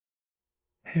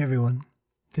Hey everyone,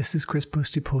 this is Chris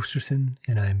Posty Posterson,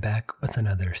 and I'm back with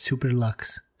another Super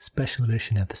Deluxe Special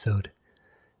Edition episode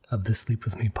of the Sleep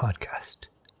With Me podcast.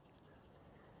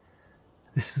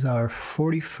 This is our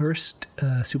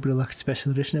 41st Super Deluxe Special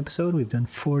Edition episode. We've done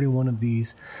 41 of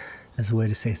these as a way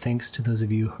to say thanks to those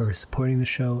of you who are supporting the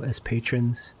show as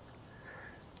patrons.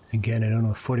 Again, I don't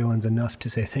know if 41 is enough to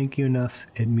say thank you enough.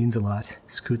 It means a lot.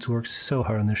 Scoots works so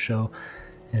hard on this show,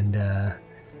 and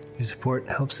your support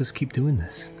helps us keep doing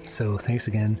this. So thanks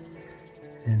again,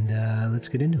 and let's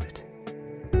get into it.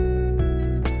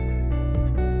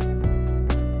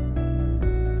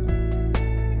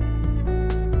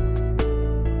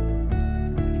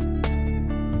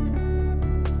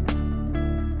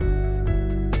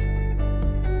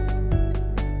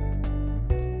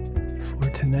 For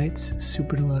tonight's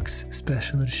Super Deluxe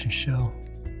Special Edition show,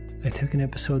 I took an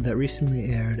episode that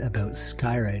recently aired about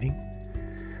skywriting,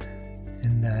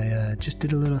 and I just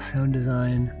did a little sound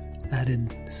design,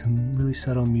 added some really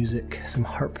subtle music, some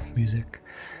harp music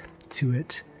to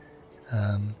it,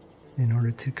 in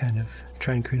order to kind of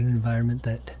try and create an environment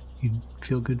that you'd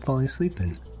feel good falling asleep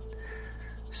in.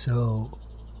 So,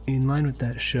 in line with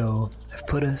that show, I've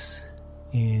put us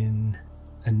in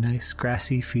a nice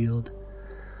grassy field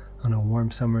on a warm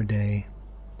summer day.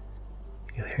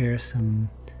 You'll hear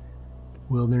some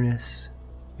wilderness,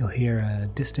 you'll hear a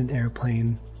distant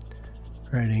airplane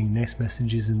writing nice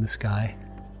messages in the sky,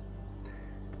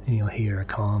 and you'll hear a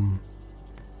calm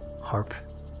harp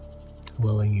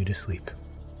lulling you to sleep.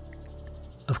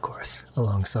 Of course,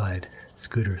 alongside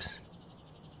scooters,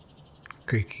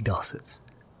 creaky dulcets.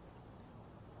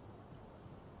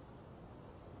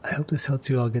 I hope this helps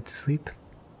you all get to sleep.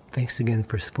 Thanks again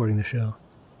for supporting the show,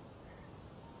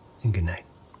 and good night.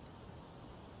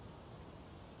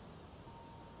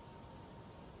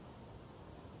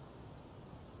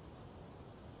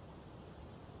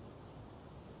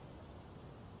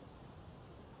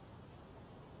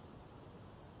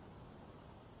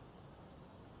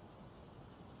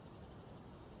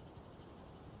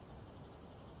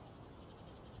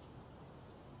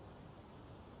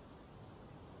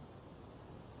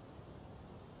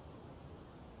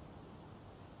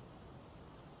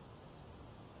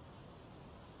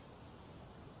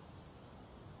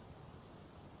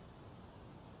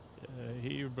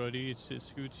 Hey everybody, it's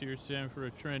Scoots here. It's time for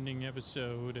a trending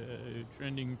episode.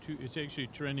 It's actually a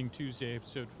trending Tuesday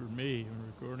episode for me. I'm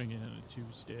recording it on a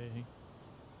Tuesday.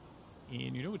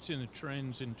 And you know what's in the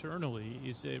trends internally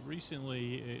is that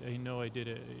recently I know I did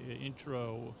an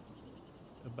intro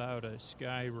about a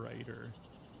Skywriter.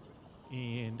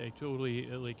 And I totally,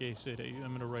 like I said, I'm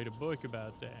going to write a book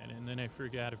about that. And then I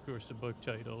forgot, of course, the book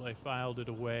title. I filed it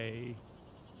away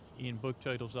in book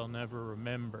titles I'll never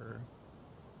remember.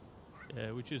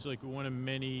 Which is like one of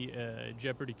many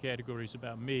Jeopardy categories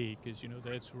about me, because, you know,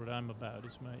 that's what I'm about,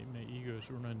 is my ego's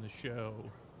running the show.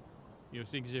 You know,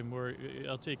 things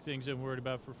I'll take things I'm worried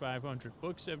about for 500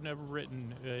 books I've never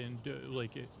written, and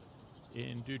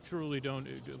truly don't,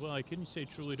 well, I couldn't say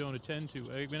truly don't attend to.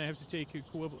 I'm going to have to take a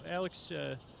quibble. Alec,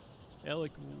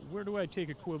 where do I take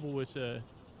a quibble with,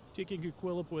 taking a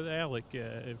quibble with Alec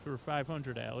for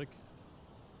 500, Alec?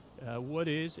 What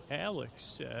is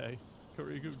Alex?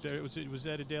 Was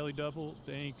that a daily double?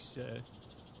 Thanks.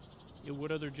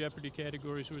 What other Jeopardy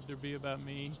categories would there be about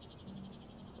me?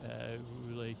 I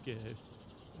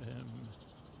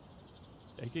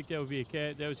think that would be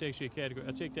that was actually a category.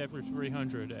 I'll take that for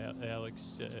 300,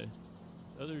 Alex.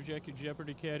 Other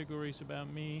Jeopardy categories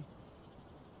about me?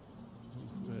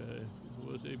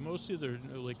 Mostly they're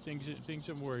like things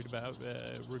I'm worried about.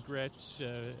 Regrets.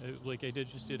 Like I did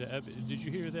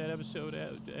you hear that episode,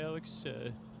 Alex?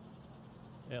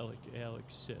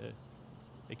 Alex,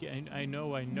 I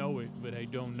know it, but I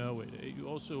don't know it.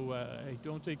 Also, I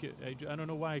don't think it. I don't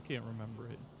know why I can't remember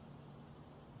it.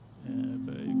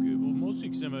 But mostly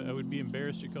because I would be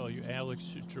embarrassed to call you Alex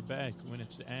Trebek when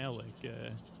it's Alec.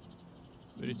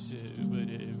 But it's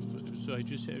so I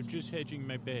just hedging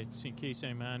my bets in case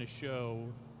I'm on a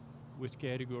show with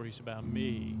categories about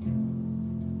me.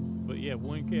 But yeah,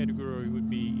 one category would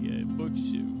be books.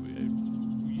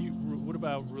 What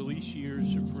about release years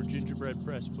for Gingerbread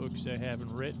Press books I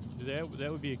haven't written? That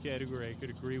would be a category I could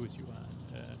agree with you on.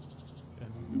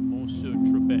 Most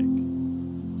Trebek.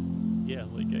 Yeah,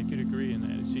 like I could agree in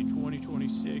that. I'd say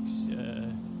 2026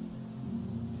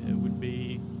 it would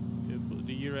be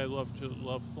the year I love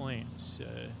plants.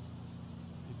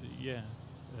 Year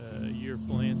of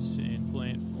plants and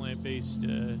plant-based.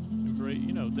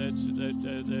 You know, that's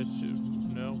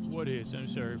no. What is? I'm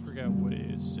sorry, I forgot what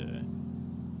is.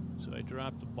 So I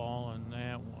dropped the ball on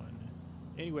that one.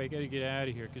 Anyway, I got to get out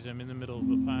of here because I'm in the middle of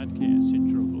a podcast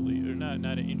intro,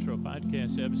 not an intro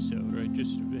podcast episode, right? It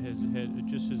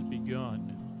just has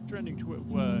begun. Trending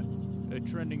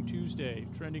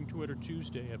Twitter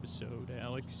Tuesday episode,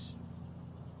 Alex.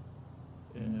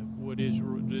 What is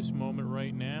this moment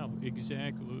right now?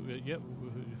 Exactly.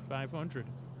 500.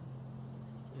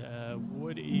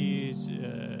 What is?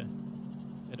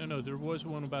 I don't know. There was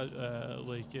one about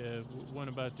one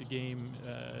about the game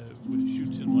with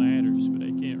Chutes and Ladders, but I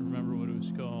can't remember what it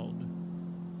was called.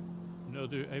 No,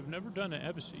 I've never done an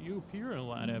episode. You appear in a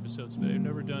lot of episodes, but I've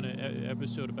never done an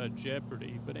episode about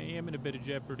Jeopardy. But I am in a bit of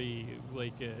Jeopardy,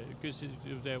 because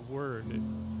of that word.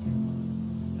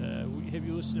 Have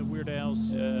you listened to Weird Al's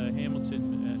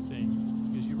Hamilton thing?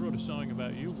 Because you wrote a song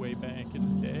about you way back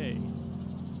in the day.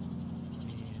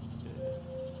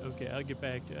 And, okay, I'll get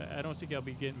back to... I don't think I'll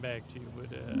be getting back to you, but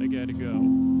I gotta go.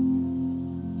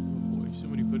 Boy,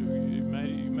 somebody put... You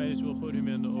might as well put him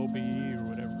in the OBE or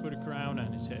whatever. Put a crown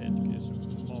on his head, because...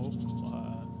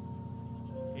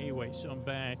 Anyway, so I'm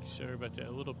back. Sorry about that.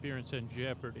 A little appearance on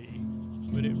Jeopardy.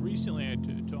 But recently I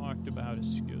talked about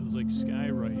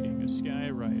skywriting, a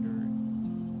skywriter.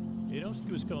 I don't think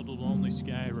it was called a lonely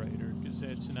skywriter, because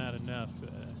that's not enough.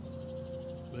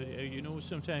 But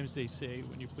sometimes they say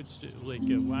when you put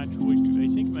watch what you... I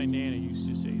think my Nana used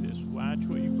to say this. Watch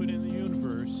what you put in the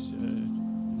universe.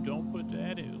 Don't put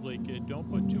that in. Don't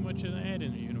put too much of that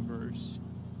in the universe.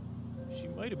 She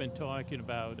might have been talking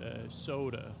about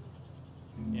soda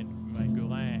in my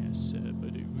glass,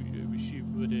 but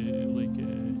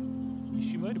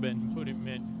she might have been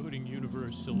putting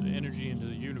universal energy into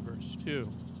the universe too.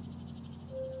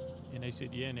 And I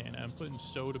said, yeah, Nana, I'm putting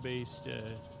soda-based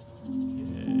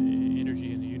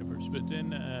energy in the universe. But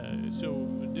then, so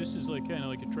this is kind of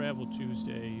like a Travel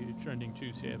Tuesday, Trending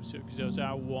Tuesday episode, because I was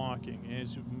out walking,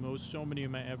 as so many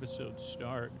of my episodes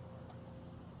start.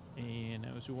 And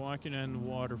I was walking on the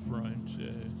waterfront.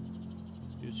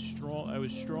 I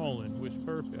was strolling with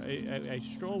purpose. I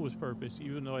stroll with purpose,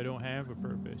 even though I don't have a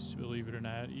purpose, believe it or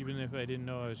not, even if I didn't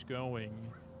know I was going.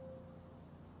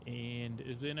 And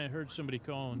then I heard somebody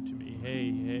calling to me, hey,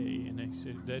 and I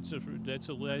said, that's the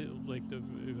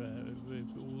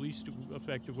least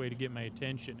effective way to get my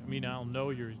attention. I mean, I'll know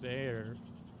you're there.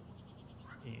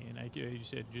 And I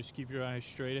said, just keep your eyes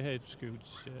straight ahead,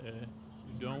 Scoots.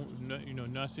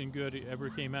 Nothing good ever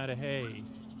came out of hay.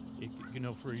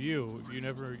 For you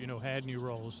never, had any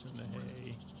rolls in the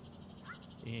hay.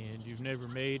 And you've never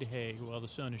made hay while the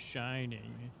sun is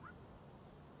shining.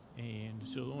 And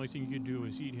so the only thing you can do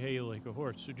is eat hay like a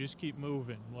horse. So just keep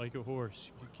moving like a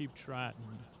horse. Keep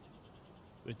trotting.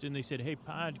 But then they said, hey,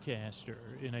 podcaster.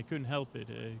 And I couldn't help it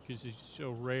because it's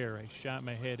so rare. I shot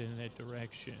my head in that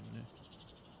direction.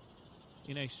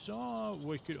 And I saw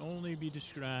what could only be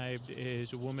described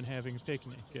as a woman having a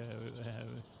picnic.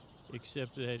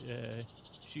 Except that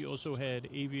she also had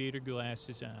aviator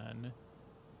glasses on,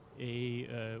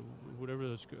 a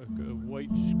white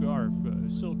scarf,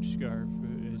 silk scarf,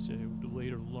 as I would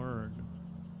later learn,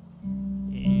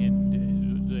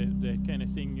 and that kind of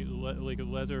thing, like a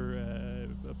leather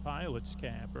a pilot's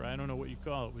cap, or I don't know what you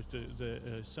call it, with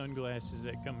the sunglasses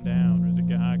that come down, or the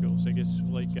goggles. I guess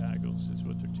flight goggles is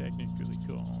what they're technically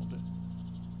called.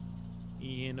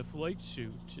 And a flight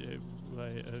suit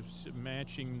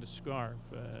matching the scarf,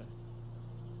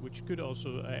 which could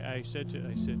also, I said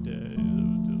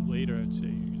later, I'd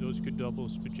say those could double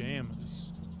as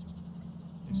pajamas.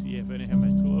 I said, yeah, if I didn't have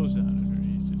my clothes on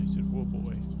underneath. And I said, whoa,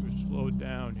 boy, we're slowed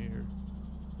down here.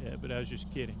 Yeah, but I was just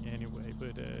kidding anyway.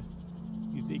 But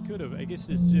they could have, I guess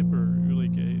the zipper,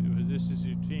 this is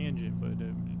a tangent, but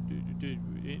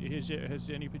has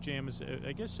any pajamas,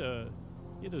 I guess,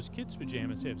 those kids'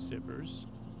 pajamas have zippers.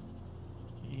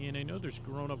 And I know there's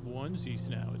grown-up onesies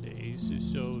nowadays,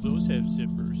 so those have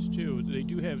zippers too. They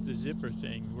do have the zipper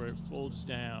thing where it folds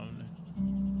down,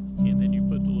 and then you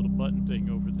put the little button thing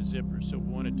over the zipper. So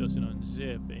one, it doesn't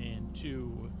unzip, and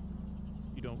two,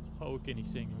 you don't poke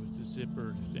anything with the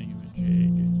zipper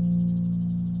thingamajig.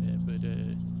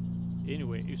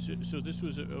 Anyway, so this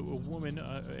was a woman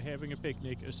having a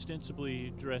picnic,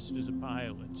 ostensibly dressed as a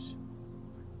pilot.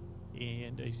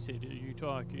 And I said, are you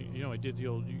talking, I did the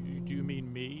old, do you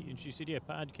mean me? And she said, yeah,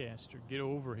 podcaster, get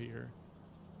over here.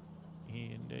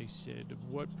 And I said,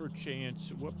 what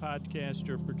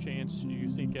podcaster perchance do you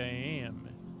think I am?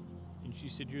 And she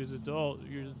said, you're the dull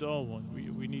one,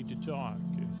 we need to talk.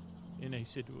 And I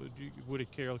said, would a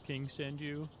Carole King send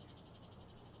you?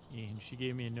 And she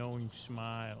gave me a knowing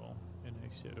smile. And I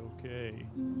said, okay.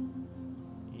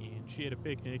 And she had a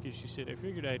picnic, and she said, I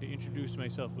figured I'd introduce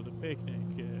myself with a picnic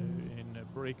and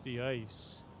break the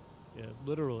ice,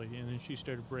 literally. And then she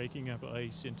started breaking up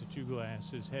ice into 2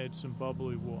 glasses, had some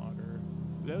bubbly water,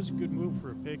 that was a good move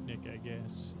for a picnic, I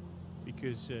guess,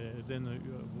 because then the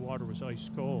water was ice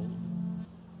cold.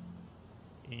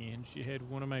 And she had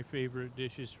one of my favorite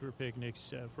dishes for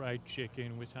picnics, fried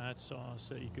chicken with hot sauce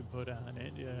that you could put on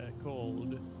it,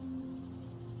 cold,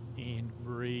 and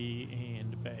brie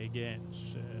and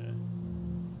baguettes.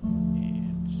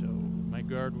 And so my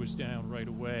guard was down right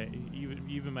away.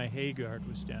 Even my hay guard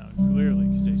was down, clearly,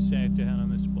 because I sat down on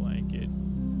this blanket.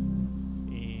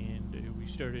 And we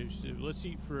started, she said, let's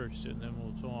eat first, and then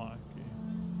we'll talk.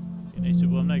 And I said,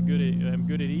 well, I'm good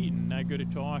at eating, not good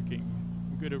at talking.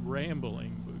 I'm good at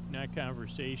rambling, but not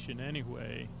conversation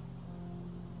anyway.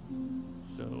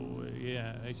 So,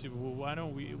 yeah, I said, well, why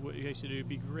don't we, I said, it'd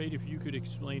be great if you could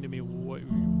explain to me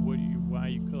why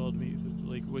you called me,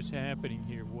 like, what's happening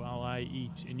here while I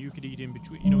eat, and you could eat in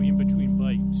between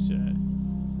bites.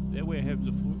 That way I have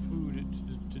the food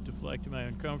to deflect my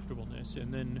uncomfortableness,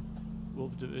 and then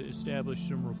we'll establish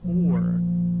some rapport,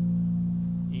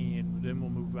 and then we'll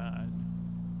move on.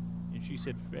 And she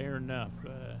said, fair enough.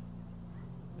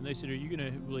 And they said, are you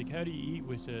going to, like, how do you eat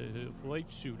with a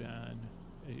flight suit on?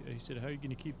 I said, how are you going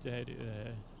to keep that?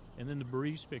 And then the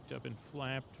breeze picked up and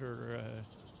flapped her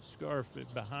scarf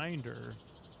behind her.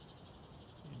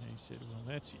 And I said, well,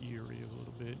 that's eerie a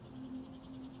little bit.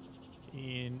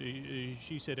 And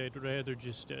she said, I'd rather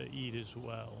just eat as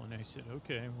well. And I said,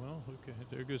 okay,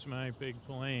 there goes my big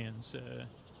plans.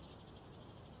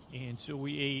 And so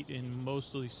we ate in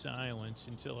mostly silence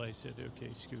until I said,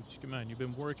 okay, Scooch, come on, you've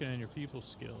been working on your people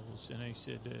skills. And I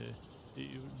said,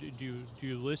 do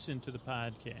you listen to the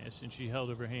podcast? And she held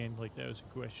up her hand like that was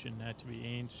a question not to be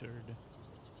answered.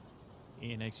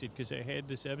 And I said, because I had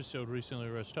this episode recently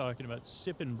where I was talking about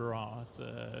sipping broth.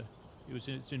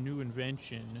 It's a new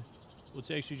invention. Well,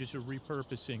 it's actually just a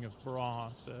repurposing of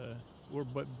broth, or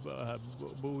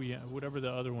bouillon, whatever the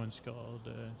other one's called,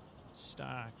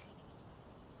 stock.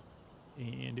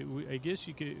 And I guess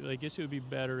it would be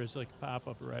better as like a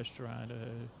pop-up restaurant.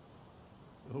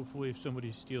 Hopefully, if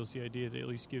somebody steals the idea, they at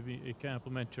least give me a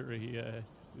complimentary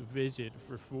visit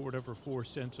for 4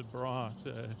 cents of broth.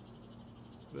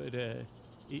 But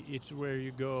it's where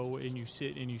you go and you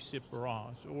sit and you sip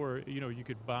broth, or you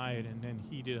could buy it and then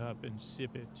heat it up and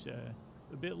sip it,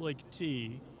 a bit like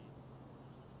tea,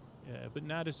 but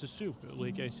not as a soup.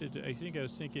 Like I said, I think I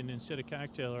was thinking instead of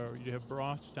cocktail hour, you'd have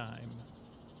broth time.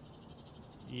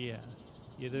 Yeah,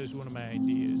 that was one of my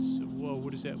ideas. Well,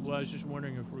 what is that? Well, I was just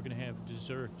wondering if we're going to have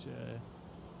dessert,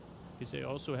 because they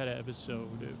also had an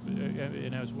episode,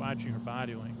 and I was watching her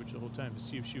body language the whole time to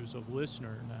see if she was a listener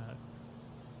or not.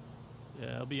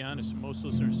 I'll be honest, most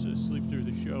listeners sleep through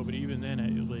the show, but even then,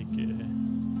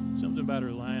 something about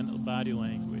her body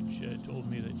language told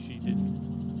me that she didn't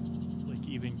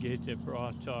even get that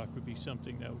broth talk would be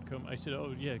something that would come. I said,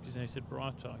 oh yeah, because I said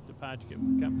broth talk, the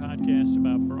podcast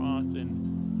about broth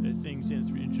and things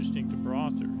interesting to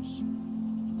brothers.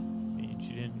 And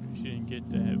she didn't get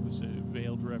that. It was a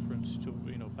veiled reference to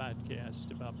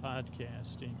podcast about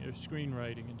podcasting or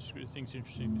screenwriting and things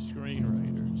interesting to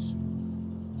screenwriters.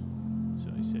 So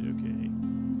I said, okay.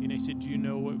 And I said, do you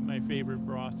know what my favorite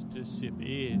broth to sip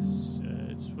is?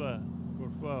 It's pho or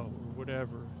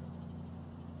whatever.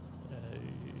 And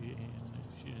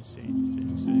she didn't say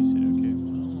anything. So I said, okay,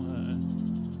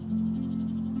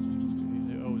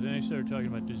 well, then I started talking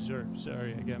about dessert.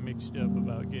 Sorry, I got mixed up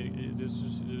about getting, this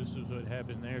is what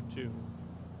happened there too.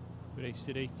 But I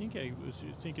said, I think I was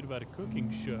thinking about a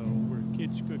cooking show where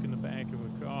kids cook in the back of a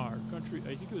car. I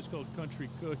think it was called Country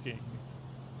Cooking.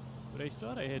 But I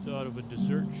thought I had thought of a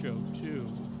dessert show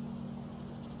too,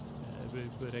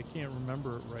 but I can't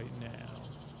remember it right now.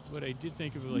 But I did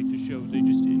think of it like the show. They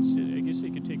just I guess they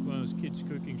could take one of those kids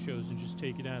cooking shows and just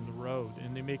take it on the road,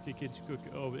 and they make the kids cook.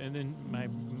 Oh, and then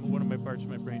one of my parts of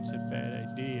my brain said bad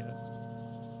idea,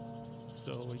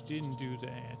 so I didn't do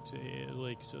that.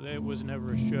 So that was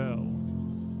never a show.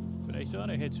 But I thought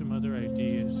I had some other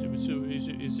ideas. It was, so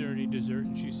is there any dessert?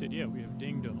 And she said, yeah, we have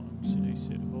ding dongs. And I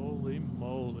said, holy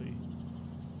moly.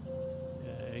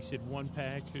 I said, 1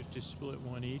 pack to split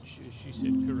one each. She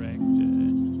said, correct.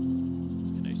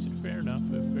 And I said, fair enough.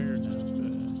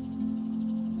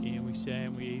 And we sat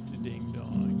and we ate the ding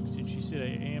dongs. And she said,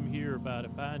 I am here about a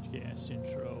podcast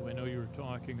intro. I know you were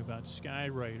talking about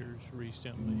Skywriters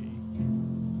recently.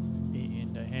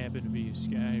 And I happen to be a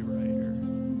Skywriter.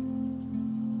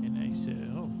 And I said,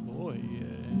 oh boy,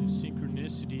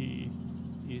 synchronicity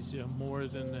is more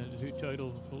than the title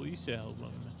of the Police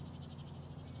album.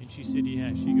 And she said,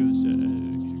 yeah. She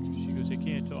goes, I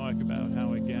can't talk about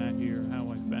how I got here,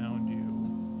 how I found you.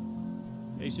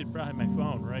 I said, probably my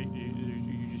phone, right?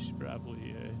 You just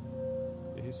probably,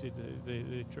 I said,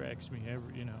 that tracks me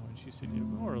every, and she said, yeah,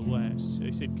 more or less.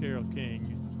 I said, Carole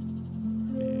King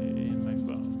in my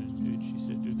phone. And she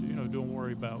said, don't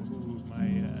worry about who my,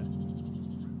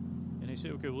 and I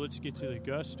said, okay, well, let's get to the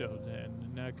gusto then.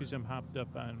 Now, because I'm hopped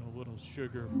up on a little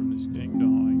sugar from this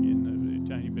ding-dong and a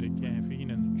tiny bit of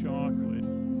caffeine and the chocolate.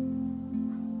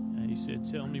 And he said,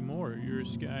 tell me more. You're a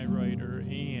skywriter,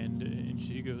 and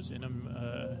she goes, and I'm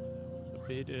a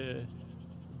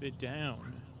bit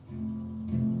down.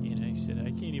 And I said,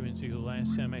 I can't even think of the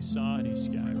last time I saw any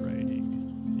skywriting.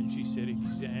 And she said,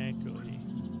 exactly.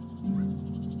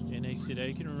 And I said,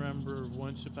 I can remember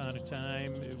once upon a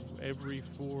time, every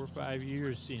 4 or 5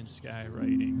 years, seeing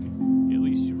skywriting, at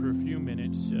least for a few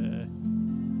minutes.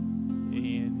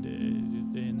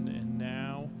 And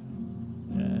now,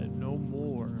 no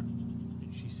more.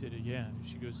 And she said, yeah.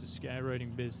 She goes, the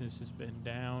skywriting business has been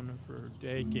down for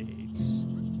decades.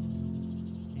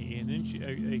 And then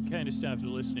I kind of stopped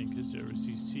listening because there was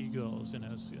these seagulls, and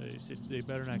I said, they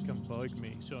better not come bug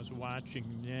me. So I was watching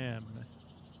them.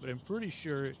 But I'm pretty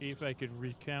sure if I could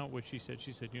recount what she said,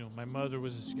 my mother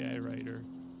was a skywriter,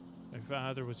 my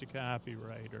father was a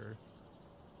copywriter,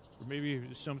 or maybe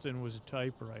something was a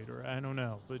typewriter. I don't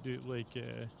know. But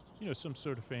some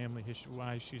sort of family history,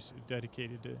 why she's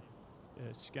dedicated to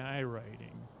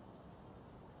skywriting.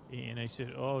 And I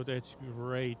said, oh, that's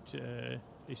great.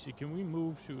 I said, can we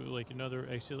move to another?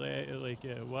 I said,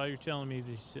 while you're telling me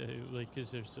this, because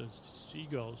there's those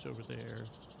seagulls over there,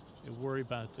 I worry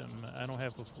about them. I don't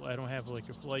have a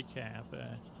flight cap.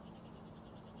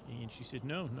 And she said,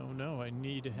 no, I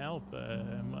need help.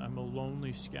 I'm a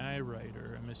lonely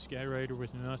skywriter. I'm a skywriter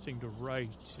with nothing to write.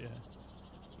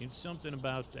 And something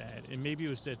about that, and maybe it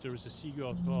was that there was a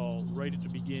seagull call right at the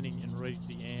beginning and right at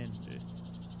the end. And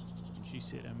she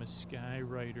said, I'm a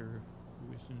skywriter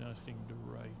with nothing to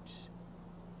write.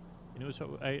 And it was,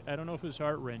 I don't know if it was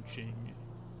heart-wrenching.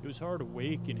 It was hard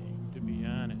awakening, to be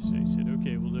honest. I said,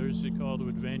 okay, well, there's the call to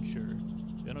adventure.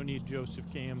 I don't need Joseph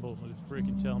Campbell to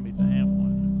frickin' tell me that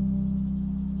one.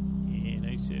 And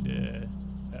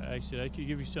I said, I could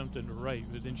give you something to write,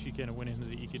 but then she kind of went into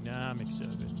the economics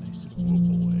of it. And I said, oh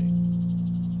boy.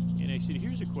 And I said,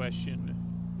 here's a question: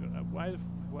 why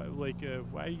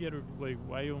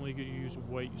only gonna use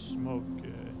white smoke?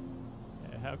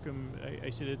 How come? I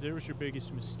said, there was your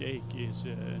biggest mistake is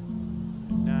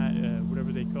not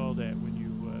whatever they call that when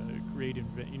you create,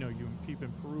 you keep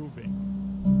improving.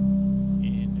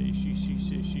 And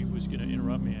she was going to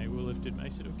interrupt me. I lifted. I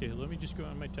said, okay, let me just go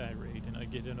on my tirade, and I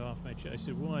get it off my chest. I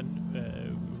said,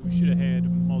 one, we should have had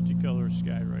multicolor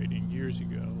skywriting years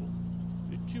ago.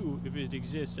 Two, if it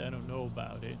exists, I don't know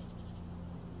about it.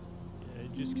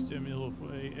 Just send me a little.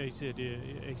 I said,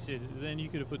 then you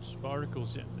could have put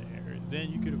sparkles in there. Then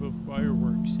you could have put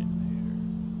fireworks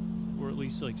in there, or at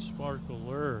least like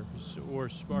sparklers or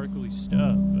sparkly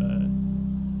stuff.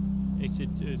 I said,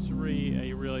 three. I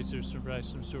realized there's probably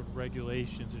some sort of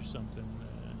regulations or something.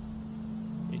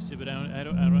 I said, but I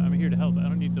don't. I'm here to help. I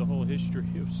don't need the whole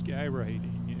history of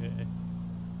skywriting.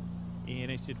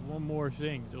 And I said, one more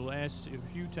thing. The last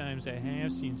few times I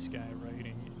have seen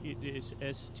skywriting, it is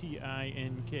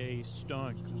S-T-I-N-K,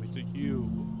 stunk, with a U.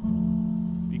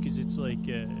 Because it's like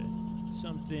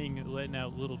something letting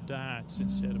out little dots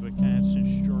instead of a constant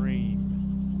stream.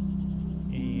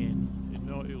 And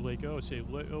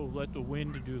let the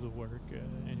wind do the work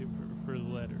for the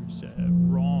letters.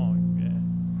 Wrong.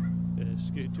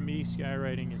 To me,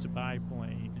 skywriting is a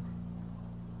biplane.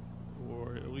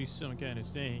 Or at least some kind of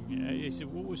thing. I said,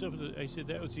 what was up with I said,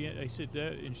 that was the end. I said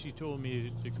that, and she told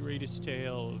me the greatest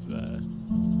tale of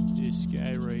is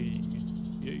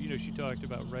skywriting. She talked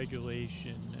about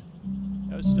regulation.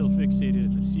 I was still fixated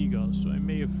in the seagulls, so I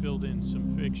may have filled in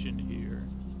some fiction here.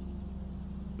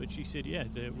 But she said, yeah,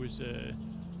 it was a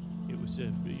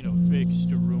fix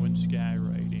to ruin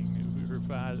skywriting. Her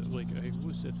father,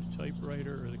 was that the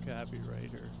typewriter or the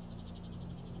copywriter?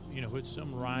 With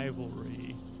some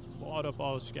rivalry. Bought up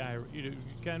all skywriting,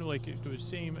 kind of like it was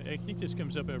same. I think this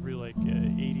comes up every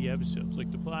 80 episodes,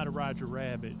 like the plot of Roger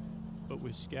Rabbit, but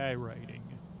with skywriting,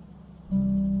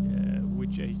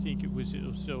 which I think it was.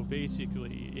 So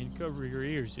basically, and cover your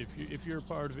ears if you're a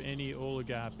part of any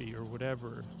oligarchy or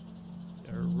whatever,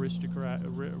 or aristocrat,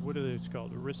 what are they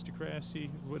called? Aristocracy,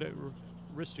 whatever.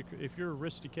 If you're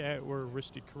aristocrat or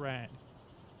aristocrat,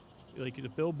 like the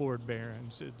billboard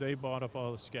barons, they bought up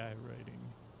all the skywriting.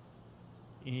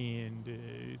 And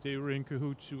they were in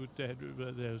cahoots with those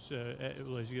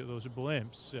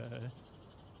blimps.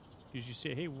 Because you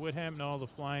say, hey, what happened to all the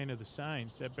flying of the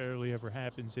signs? That barely ever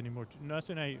happens anymore.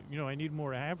 Nothing. I need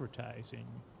more advertising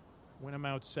when I'm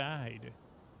outside.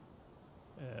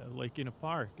 like in a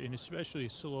park, and especially a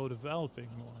slow developing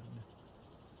one.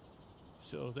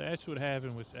 So that's what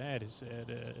happened with that, is that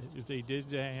if they did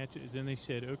that, then they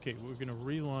said, okay, we're going to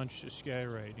relaunch the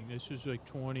skywriting. This was like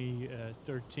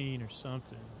 2013 or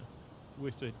something,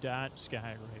 with the dot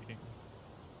skywriting.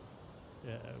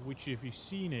 Which, if you've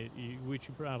seen it, which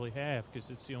you probably have,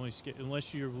 because it's the only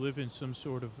unless you live in some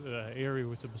sort of area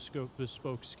with a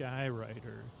bespoke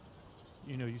skywriter,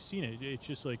 you've seen it. It's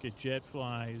just like a jet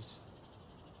flies,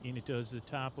 and it does the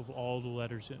top of all the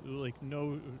letters.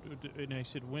 And I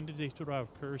said, when did they throw out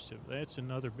cursive? That's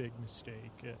another big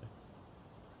mistake.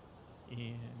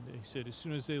 And they said, as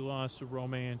soon as they lost the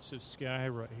romance of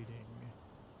skywriting,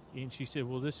 and she said,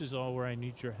 well, this is all where I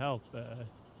need your help.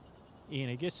 And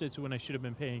I guess that's when I should have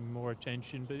been paying more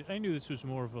attention, but I knew this was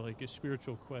more of a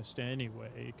spiritual quest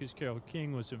anyway, because Carole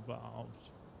King was involved.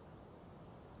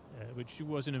 But she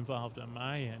wasn't involved on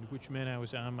my end, which meant I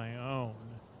was on my own.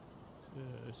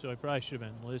 So I probably should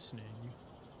have been listening.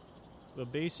 But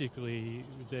basically,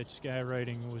 that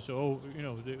skywriting was,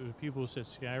 the people said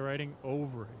skywriting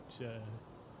over it.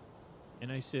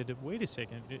 And I said, wait a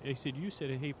second. I said, you said,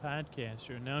 hey,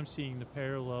 podcaster. And now I'm seeing the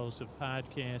parallels of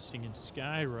podcasting and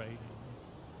skywriting.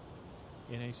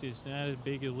 And I said, it's not as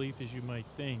big a leap as you might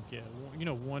think.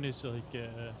 One is like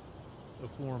a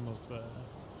form of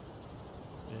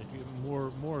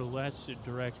more or less a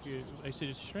direct. I said,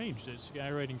 it's strange that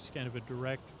skywriting is kind of a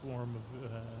direct form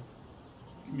of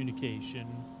communication.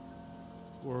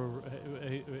 Or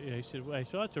I said, well, I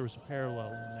thought there was a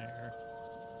parallel in there.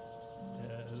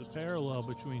 The parallel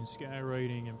between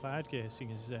skywriting and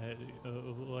podcasting is that,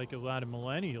 like a lot of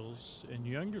millennials and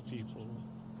younger people,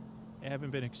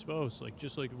 haven't been exposed.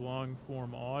 Just like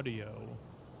long-form audio,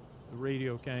 the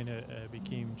radio kind of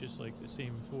became just like the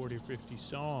same 40 or 50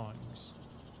 songs,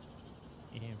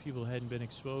 and people hadn't been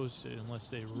exposed to it unless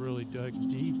they really dug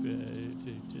deep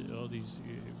to all these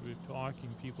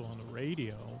talking people on the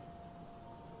radio.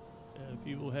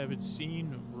 People haven't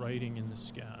seen writing in the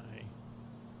sky.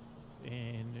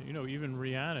 And, even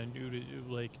Rihanna knew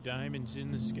like Diamonds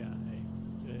in the Sky.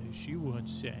 She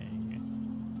once sang.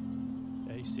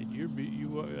 I said,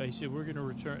 I said, we're going to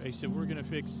return. I said, we're going to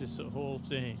fix this whole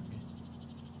thing.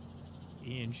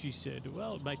 And she said,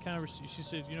 well, my conversation, she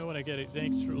said, you know what, I got it.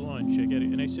 Thanks for lunch. I got it.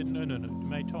 And I said, no.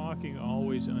 My talking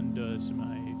always undoes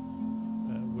my,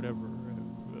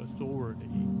 authority.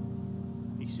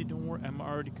 He said, don't worry, I'm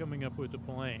already coming up with a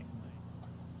plan.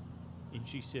 And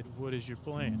she said, what is your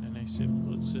plan? And I said,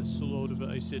 well, it's a slow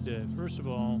I said, first of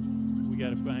all, we got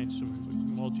to find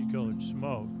some multicolored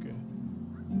smoke.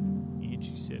 And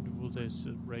she said, well, that's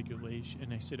the regulation.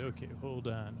 And I said, okay, hold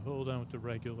on with the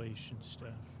regulation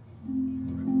stuff.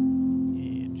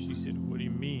 And she said, what do you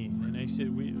mean? And I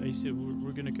said,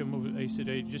 we're going to come over. I said,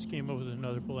 I just came up with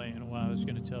another plan while I was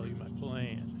going to tell you my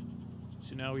plan.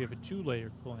 So now we have a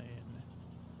 2-layered plan.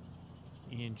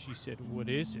 And she said, what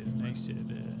is it? And I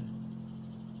said,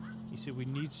 he said, we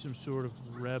need some sort of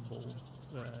rebel,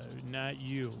 not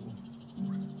you,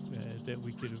 that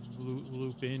we could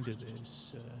loop into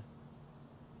this.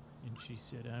 And she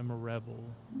said, I'm a rebel.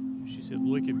 She said,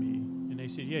 look at me. And I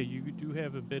said, yeah, you do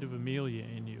have a bit of Amelia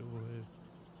in you.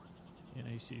 And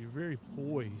I said, you're very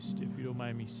poised, if you don't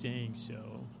mind me saying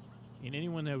so. And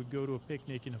anyone that would go to a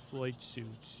picnic in a flight suit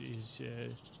is,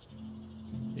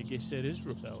 I guess that is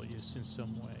rebellious in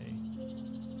some way.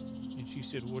 And she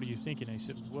said, what are you thinking? I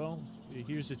said, well,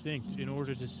 here's the thing. In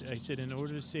order to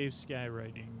save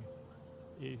skywriting,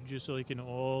 just like in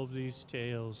all these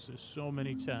tales, so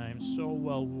many times, so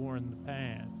well worn the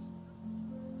path,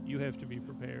 you have to be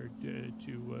prepared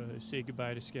to say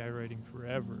goodbye to skywriting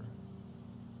forever.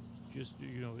 Just,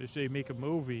 if they make a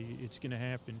movie, it's going to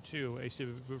happen too. I said,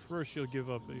 but first you'll give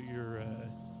up your,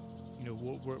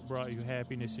 what brought you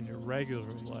happiness in your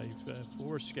regular life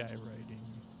for skywriting.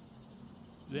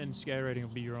 Then skywriting will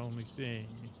be your only thing.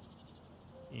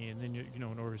 And then, in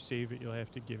order to save it, you'll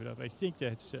have to give it up. I think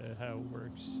that's how it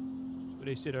works. But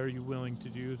I said, are you willing to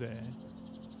do that?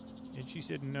 And she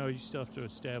said, no, you still have to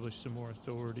establish some more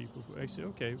authority before. I said,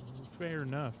 okay, fair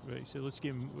enough. I said, let's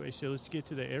get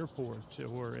to the airport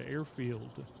or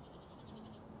airfield.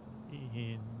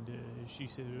 And she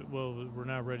said, well, we're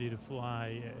not ready to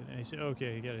fly yet. And I said,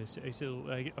 okay, I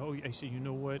said, you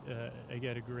know what? I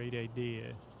got a great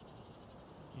idea.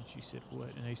 And she said,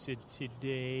 what? And I said,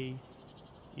 today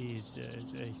is,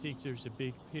 I think there's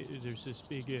this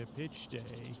big pitch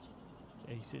day.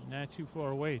 I said, not too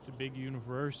far away at the big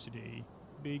university.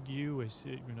 Big U, I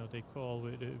said, they call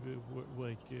it,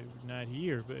 not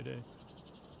here, but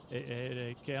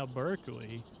at Cal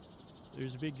Berkeley,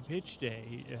 there's a big pitch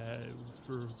day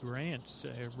for grants.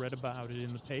 I read about it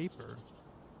in the paper.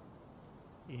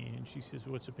 And she says,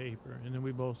 "What's a paper?" And then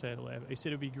we both had a laugh. I said,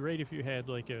 "It'd be great if you had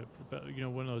like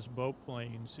one of those boat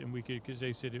planes, and we could," because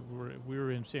they said we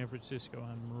were in San Francisco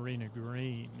on Marina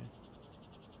Green,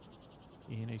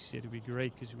 and I said it'd be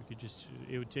great because we could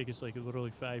it would take us like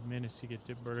literally 5 minutes to get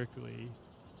to Berkeley,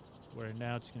 where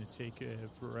now it's going to take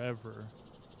forever.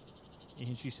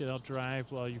 And she said, "I'll drive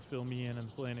while you fill me in on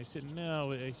the plane." I said,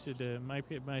 "No." I said,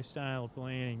 my style of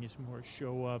planning is more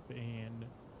show up and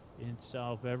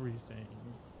solve everything."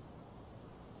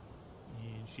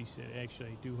 And she said, "Actually,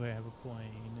 I do have a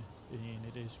plane, and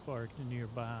it is parked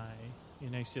nearby."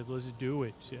 And I said, "Let's do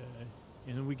it."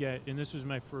 And then and this was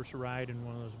my first ride in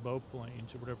one of those boat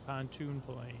planes, or whatever, pontoon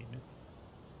plane.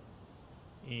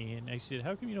 And I said,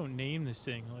 "How come you don't name this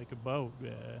thing like a boat?"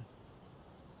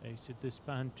 I said, "This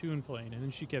pontoon plane." And then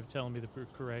she kept telling me the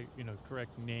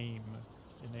correct name,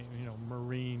 and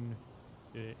marine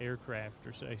aircraft.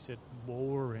 Or so I said,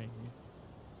 "Boring."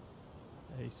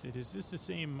 I said, "Is this the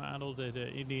same model that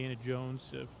Indiana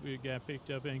Jones got picked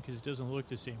up in? Because it doesn't look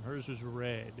the same. Hers was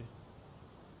red."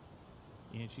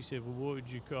 And she said, "Well, what would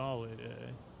you call it?"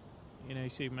 And I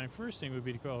said, "My first thing would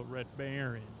be to call it Red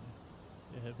Baron."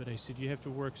 But I said, "You have to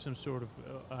work some sort of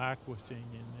aqua thing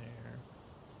in there."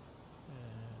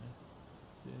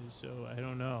 So I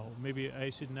don't know. Maybe I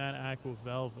said not Aqua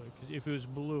Velva, because if it was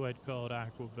blue, I'd call it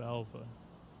Aqua Velva.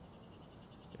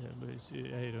 But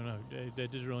I don't know.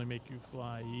 That doesn't really make you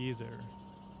fly either.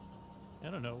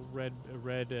 I don't know. Red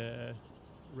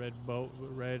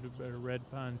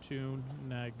pontoon,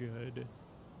 not good.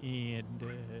 And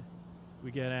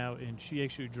we got out, and she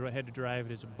actually had to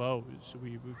drive it as a boat, so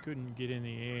we couldn't get in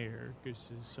the air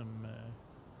because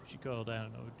she called, I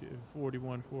don't know,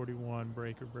 4141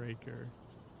 breaker.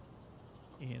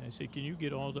 And I said, "Can you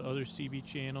get all the other CB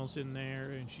channels in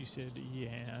there?" And she said,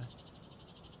 "Yeah."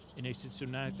 And I said, "So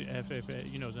not the FFA,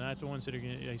 not the ones that are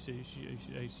going to," I said,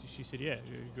 she said, "Yeah,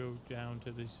 go down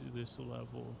to this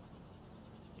level."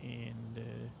 And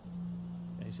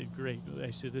I said, "Great."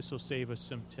 I said, "This will save us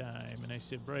some time." And I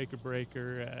said,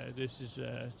 breaker, this is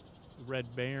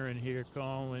Red Baron here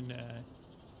calling.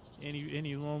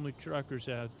 Any lonely truckers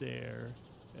out there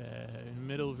in the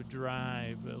middle of a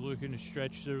drive, looking to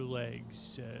stretch their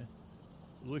legs,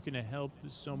 looking to help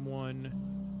someone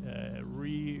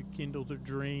rekindle their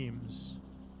dreams,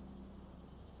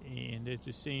 and at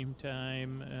the same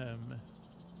time,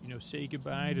 say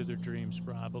goodbye to their dreams,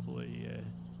 probably.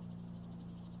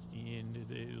 And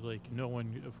no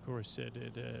one, of course, said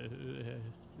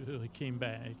it. Came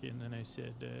back, and then I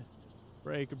said,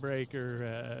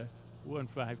 breaker,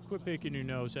 1-5, quit picking your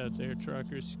nose out there,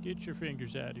 truckers. Get your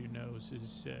fingers out of your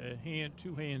noses.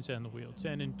 Two hands on the wheel.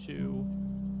 10 and 2.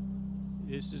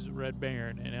 This is Red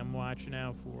Baron, and I'm watching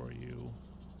out for you.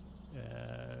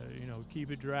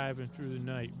 Keep it driving through the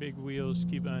night. Big wheels,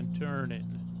 keep on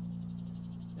turning.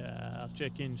 I'll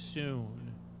check in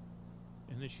soon."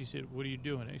 And then she said, "What are you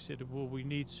doing?" I said, "Well, we're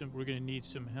going to need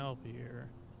some help here."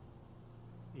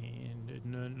 And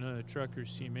none of the truckers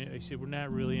seem. I said, "We're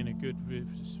not really in a good,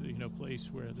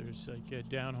 place where there's like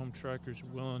down-home truckers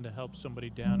willing to help somebody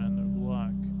down on their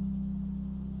luck."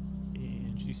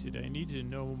 And she said, "I need to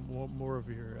know more of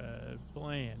your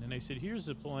plan." And I said, "Here's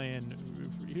the plan.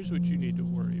 Here's what you need to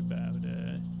worry about."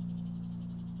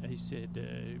 I said,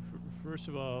 first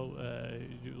of all,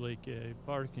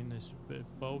 parking this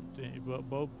boat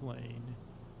plane."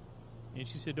 And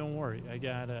she said, "Don't worry, I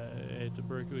got at the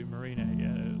Berkeley Marina, I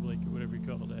got whatever you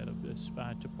call that, a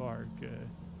spot to park."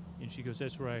 And she goes,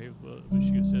 "That's where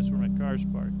that's where my car's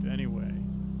parked anyway."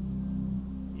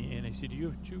 And I said, "You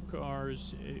have 2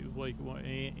 cars, and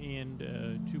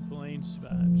 2 plane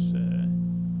spots."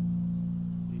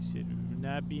 He said,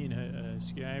 "Not being a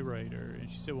Skywriter."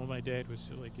 And she said, "Well, my dad was,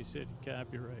 like you said, a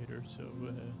copywriter, so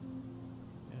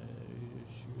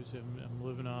she goes, I'm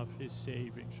living off his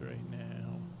savings right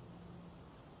now.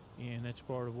 And that's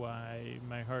part of why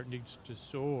my heart needs to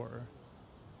soar."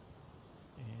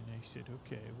 And I said,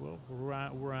 "Okay, well,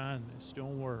 we're on this.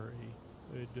 Don't worry.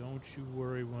 Don't you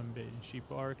worry one bit." And she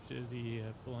parked the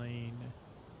plane,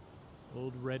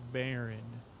 old Red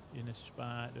Baron, in a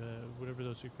spot, whatever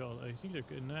those are called. I think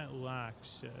they're not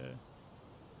locks,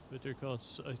 but they're called,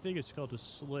 I think it's called a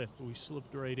slip. We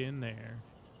slipped right in there.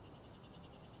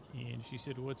 And she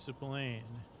said, "What's the plan?"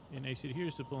 And I said,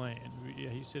 "Here's the plan."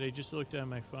 He said, "I just looked on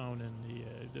my phone, and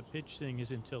the pitch thing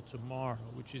is until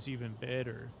tomorrow, which is even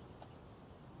better."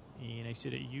 And I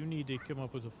said, "You need to come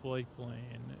up with a flight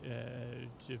plan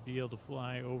to be able to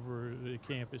fly over the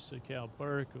campus of Cal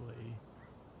Berkeley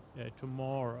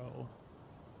tomorrow."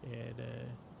 And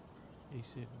he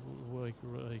said,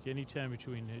 like anytime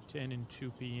between 10 and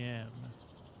 2 p.m.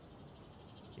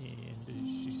 And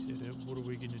she said, what are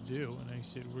we going to do? And I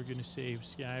said, we're going to save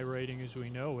skywriting as we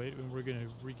know it, and we're going to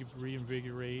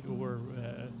reinvigorate or,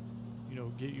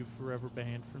 get you forever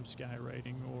banned from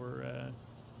skywriting or,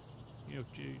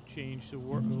 change the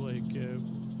world. Like,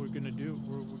 we're going to do,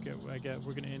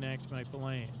 we're going to enact my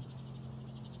plan.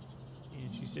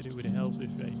 And she said it would help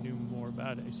if I knew more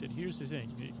about it. I said, here's the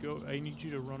thing. I need you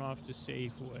to run off to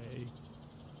Safeway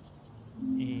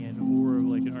or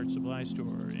like an art supply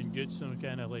store and get some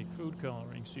kind of like food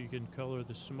coloring so you can color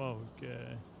the smoke.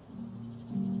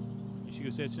 She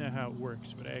goes, that's not how it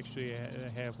works, but actually I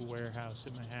have a warehouse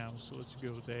in my house, so let's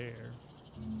go there.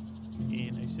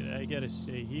 And I said, I gotta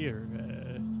stay here.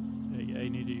 I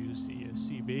need to use the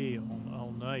CB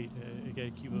all night. I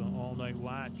gotta keep an all-night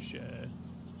watch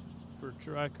for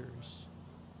truckers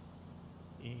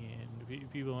and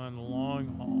people on the long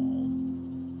haul.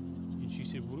 And she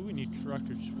said, what do we need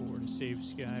truckers for to save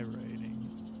skywriting?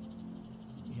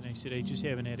 And I said, I just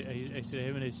haven't had. I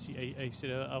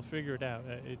said, I'll figure it out.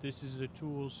 This is the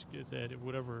tools that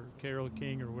whatever Carol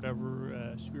King or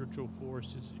whatever spiritual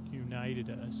forces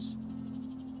united us.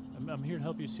 I'm here to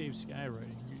help you save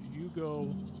skywriting. You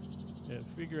go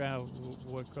figure out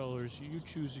what colors. You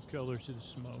choose the colors of the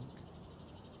smoke.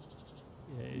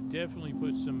 Definitely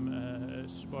put some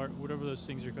spark, whatever those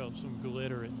things are called, some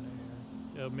glitter in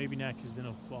there. Maybe not, because then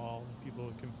it'll fall and people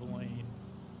will complain.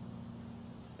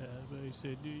 But I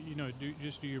said,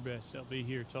 just do your best. I'll be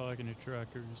here talking to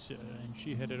truckers. And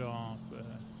she headed off.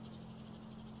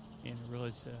 And I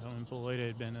realized how impolite I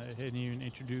had been. I hadn't even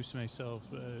introduced myself.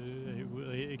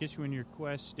 I guess when you're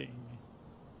questing,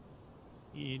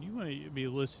 and you want to be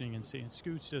listening and saying,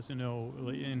 Scoots doesn't know,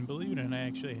 and believe it or not, I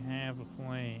actually have a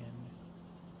plan.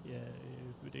 Yeah,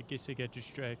 but I guess I got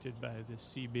distracted by the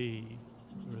CB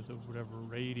or the whatever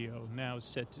radio. Now it's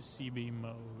set to CB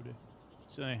mode.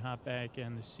 So I hop back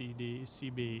on the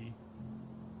CB,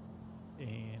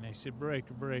 and I said,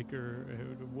 breaker,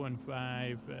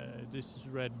 1-5, this is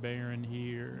Red Baron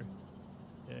here.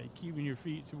 Keeping your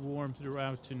feet warm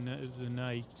throughout the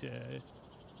night.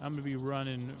 I'm going to be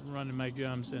running my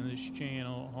gums on this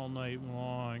channel all night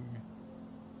long.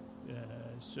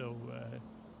 So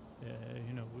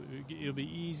it'll be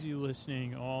easy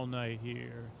listening all night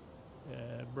here.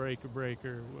 Breaker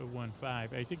 1-5.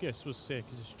 I think I was supposed to say it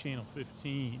because it's channel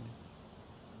 15.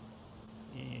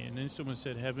 And then someone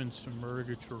said heavens to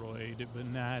Murgatroyd, but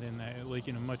not in that, like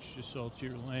in a much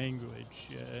saltier language.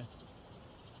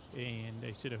 And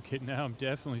I said, okay, now I'm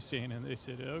definitely saying it. And they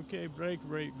said, okay, break,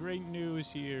 great news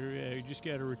here. I just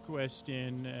got a request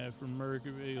in from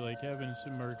like heavens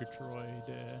to Murgatroyd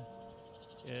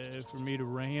for me to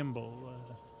ramble.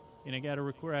 And I got a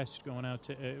request going out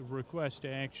to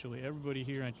actually everybody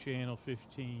here on channel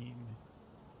 15.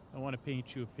 I want to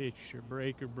paint you a picture.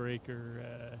 Breaker,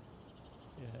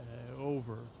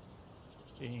 over.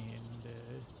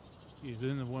 And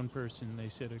then the one person, they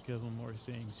said a couple more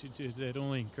things. That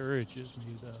only encourages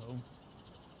me, though.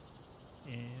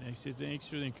 And I said, thanks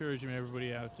for the encouragement,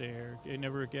 everybody out there. I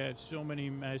never got so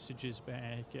many messages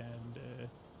back, and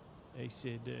I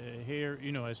said, here,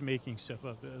 I was making stuff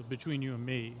up between you and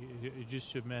me,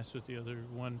 just to mess with the other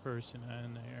one person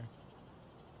on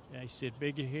there. I said,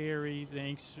 Big Harry,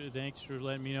 thanks for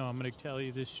letting me know. I'm going to tell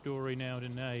you this story now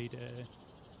tonight.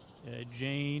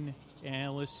 Jane,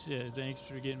 Alice, thanks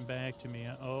for getting back to me.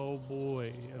 Oh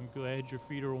boy, I'm glad your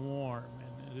feet are warm,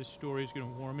 and this story is going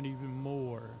to warm it even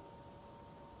more.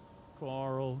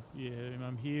 Carl, yeah,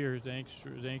 I'm here. Thanks for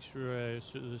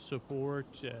the support.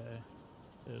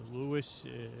 Lewis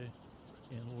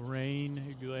and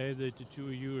Lorraine, glad that the two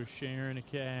of you are sharing a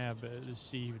cab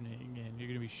this evening, and you're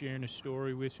going to be sharing a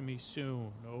story with me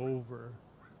soon. Over.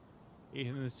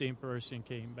 And the same person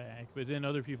came back, but then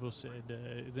other people said,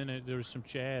 there was some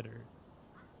chatter,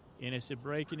 and I said,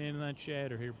 breaking in on that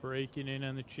chatter here, breaking in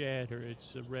on the chatter, it's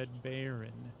the Red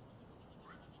Baron.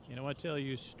 And I want to tell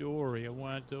you a story. I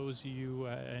want those of you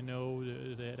I know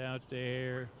that out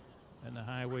there on the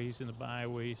highways and the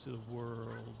byways of the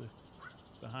world,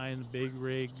 behind the big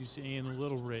rigs and the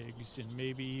little rigs, and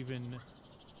maybe even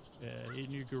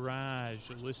in your garage,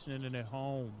 or listening in at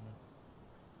home,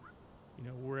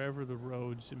 wherever the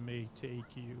roads may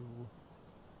take you,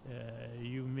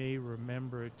 you may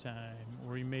remember a time,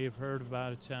 or you may have heard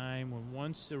about a time when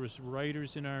once there was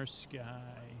writers in our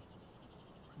sky.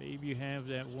 Maybe you have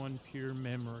that one pure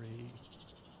memory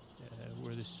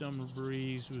where the summer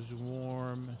breeze was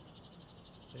warm,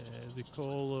 the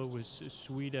cola was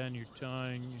sweet on your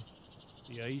tongue,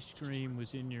 the ice cream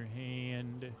was in your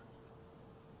hand,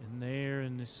 and there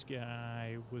in the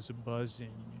sky was a buzzing,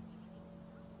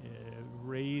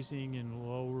 raising and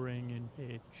lowering in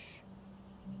pitch,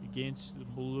 against the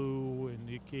blue and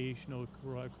the occasional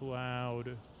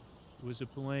cloud was a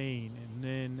plane, and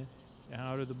then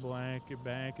out of the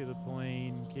back of the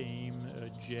plane came a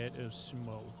jet of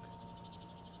smoke.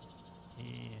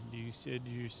 And you said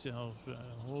to yourself,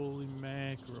 holy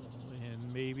mackerel,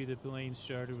 and maybe the plane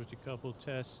started with a couple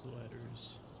test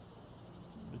letters.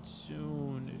 But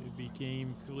soon it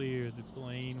became clear the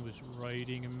plane was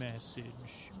writing a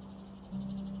message.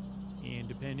 And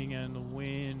depending on the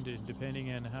wind and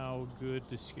depending on how good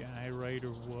the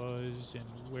Skywriter was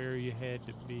and where you had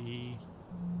to be,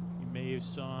 you may have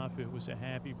saw if it was a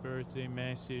happy birthday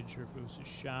message or if it was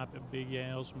a shop at Big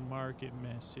Al's Market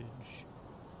message.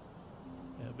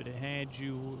 But it had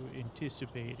you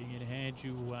anticipating, it had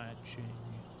you watching.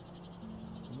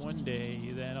 One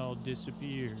day, that all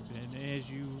disappeared, and as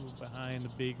you behind the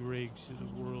big rigs of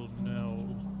the world know,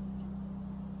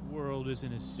 the world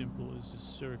isn't as simple as the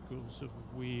circles of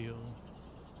a wheel,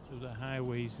 of the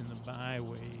highways and the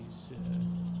byways,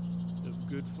 of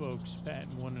good folks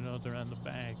patting one another on the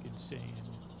back and saying,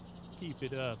 keep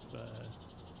it up,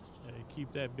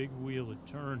 keep that big wheel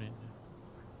a-turning.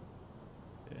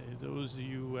 Those of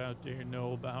you out there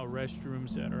know about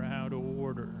restrooms that are out of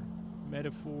order,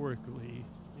 metaphorically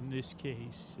in this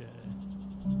case,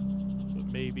 but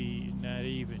maybe not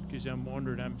even, because I'm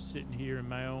wondering, I'm sitting here in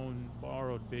my own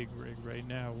borrowed big rig right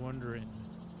now wondering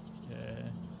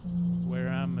where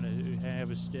I'm going to have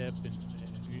a step and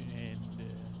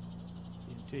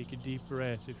take a deep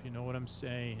breath, if you know what I'm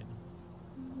saying.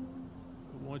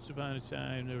 But once upon a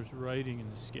time there was writing in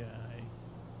the sky,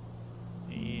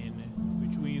 and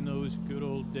between those good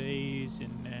old days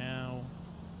and now,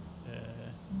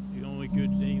 the only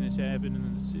good thing that's happened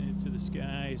to the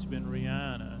sky has been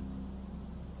Rihanna,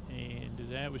 and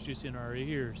that was just in our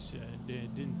ears.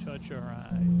 It didn't touch our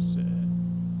eyes.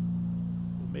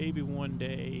 But maybe one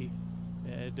day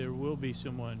there will be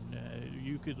someone.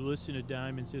 You could listen to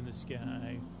Diamonds in the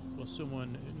Sky. Well,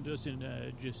 someone doesn't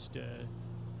just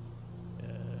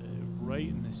write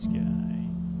in the sky.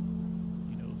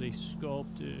 They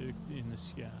sculpt in the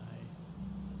sky,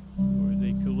 or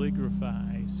they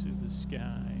calligraphize through the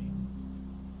sky.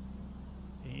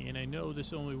 And I know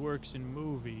this only works in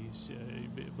movies,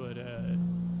 but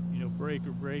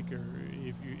Breaker,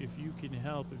 if you can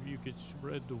help, if you could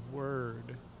spread the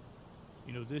word,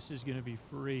 this is going to be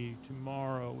free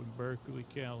tomorrow in Berkeley,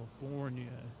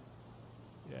 California.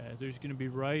 There's going to be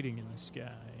writing in the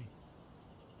sky,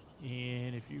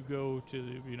 and if you go to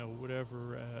the,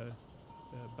 whatever.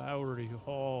 Bowery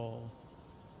Hall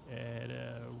at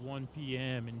 1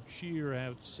 p.m. and cheer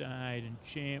outside and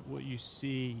chant what you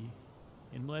see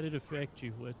and let it affect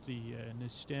you. Let the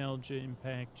nostalgia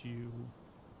impact you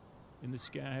and the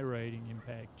skywriting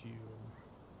impact you.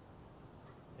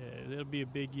 That'll be a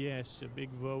big yes, a big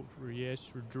vote for yes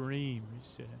for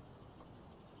dreams.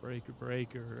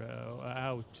 Breaker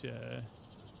out.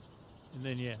 And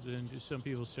then just some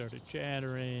people started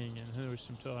chattering, and there was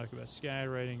some talk about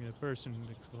skywriting. The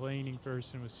complaining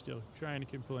person was still trying to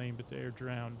complain, but they're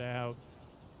drowned out.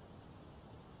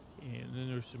 And then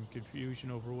there was some confusion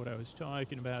over what I was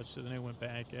talking about, so then I went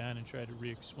back on and tried to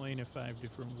re-explain it 5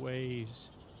 different ways.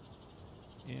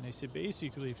 And I said,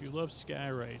 basically, if you love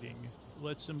skywriting,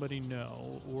 let somebody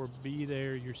know, or be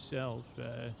there yourself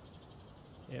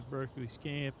at Berkeley's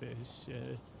campus,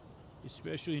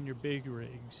 especially in your big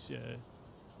rigs,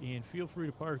 and feel free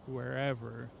to park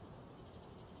wherever,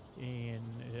 and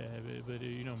but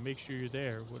make sure you're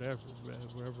there,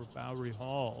 wherever Bowery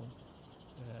Hall,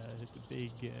 at the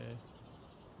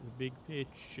big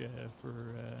pitch for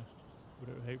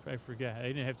I forgot. I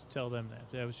didn't have to tell them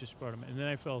that. That was just part of it. And then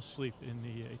I fell asleep in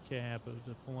the cab of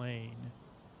the plane,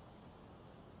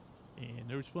 and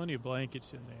there was plenty of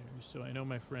blankets in there, so I know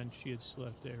my friend, she had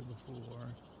slept there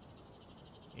before.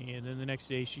 And then the next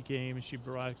day she came and she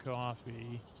brought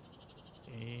coffee,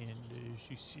 and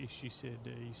she said,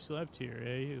 "You slept here,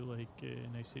 eh?"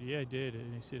 And I said, "Yeah, I did."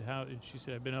 And I said, "How?" And she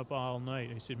said, "I've been up all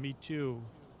night." I said, "Me too,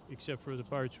 except for the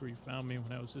parts where you found me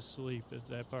when I was asleep.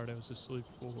 That part I was asleep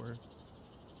for."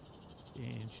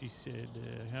 And she said,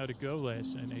 "How'd it go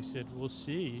last night?" And I said, "We'll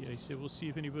see." I said, "We'll see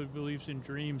if anybody believes in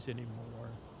dreams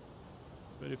anymore.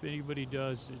 But if anybody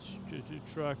does, it's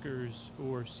truckers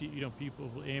or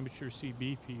people, amateur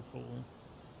CB people.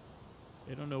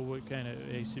 I don't know what kind of."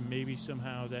 I said, "Maybe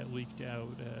somehow that leaked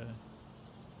out."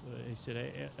 I said,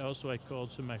 I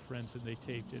called some of my friends and they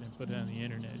taped it and put it on the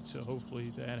internet. So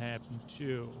hopefully that happened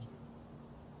too.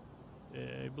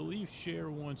 I believe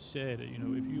Cher once said,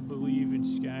 if you believe in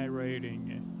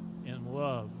skywriting and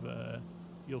love,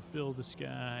 you'll fill the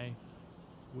sky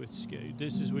with sky.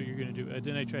 This is what you're going to do.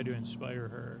 Then I tried to inspire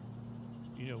her.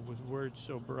 with words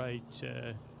so bright,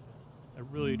 I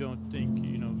really don't think,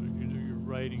 your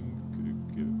writing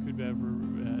could ever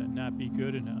not be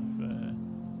good enough.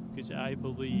 Because I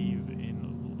believe in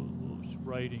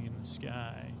writing in the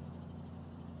sky.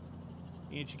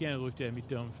 And she kind of looked at me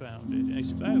dumbfounded. And I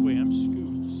said, by the way, I'm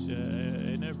Scoots.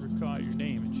 I never caught your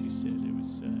name. And she said it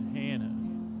was Hannah.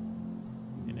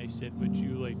 And I said, but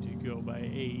you like to go by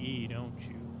AE, don't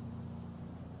you?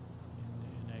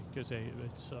 Because I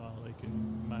saw like a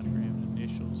monogrammed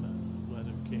initials on the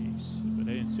leather case. But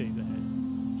I didn't say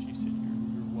that. She said,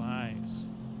 you're wise.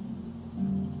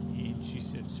 And she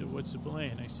said, so what's the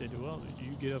plan? I said, well,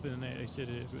 you get up in the night. I said,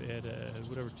 at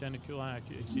whatever, 10 o'clock,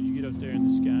 I said, you get up there in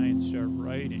the sky and start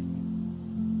writing.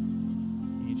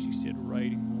 And she said,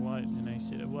 writing what? And I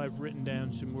said, well, I've written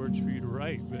down some words for you to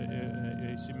write. But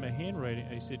I said, my handwriting,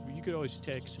 I said, well, you could always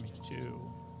text me too.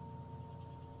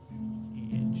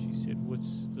 And she said, what's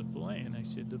the plan? I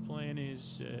said, the plan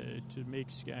is to make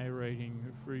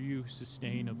skywriting for you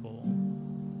sustainable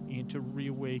and to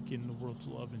reawaken the world's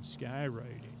love in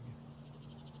skywriting.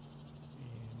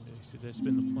 And I said, that's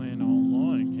been the plan all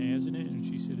along, hasn't it? And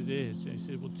she said, it is. I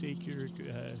said, well, take your,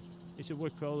 I said,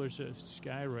 what colors of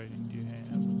skywriting do you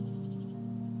have?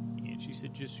 And she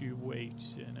said, just you wait.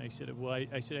 And I said, well,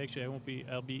 I said, actually,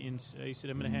 I'll be in, I said,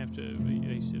 I'm going to have to,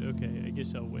 I said, okay, I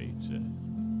guess I'll wait.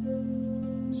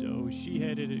 So she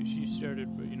started,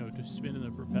 to spinning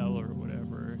the propeller or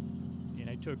whatever. And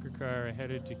I took her car, I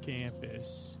headed to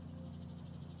campus.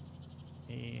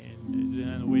 And then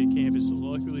on the way to campus,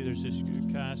 luckily there's this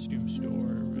costume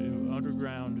store,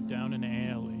 underground, down an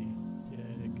alley,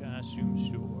 a costume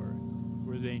store,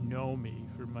 where they know me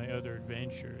for my other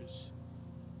adventures.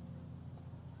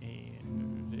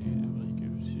 And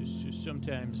it was just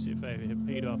sometimes if I have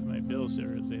paid off my bills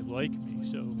there, they like me.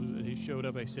 So they showed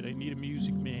up, I said, I need a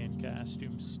Music Man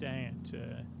costume stat.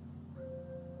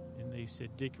 And they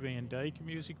said, Dick Van Dyke,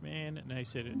 Music Man? And I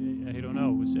said, I don't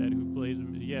know, was that who plays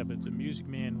him? Yeah, but the Music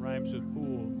Man rhymes with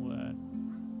pool.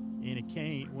 And a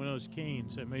cane, one of those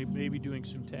canes. I may be doing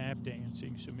some tap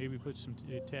dancing, so maybe put some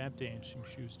tap dancing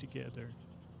shoes together.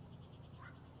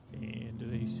 And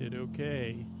they said,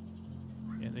 okay.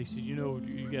 And they said,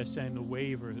 you got to sign the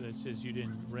waiver that says you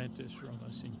didn't rent this from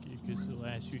us, because the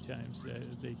last few times that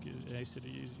I said,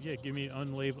 yeah, give me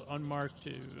unmarked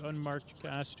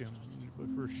costume, but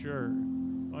for sure,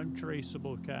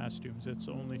 untraceable costumes. That's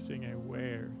the only thing I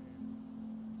wear.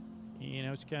 And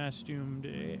I was costumed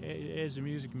as a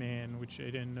Music Man, which I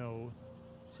didn't know.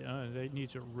 So that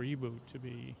needs a reboot to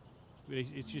be. But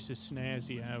it's just a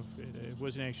snazzy outfit. I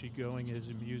wasn't actually going as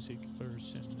a music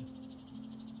person.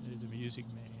 The Music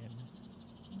Man,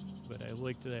 but I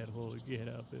liked that whole get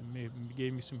up. It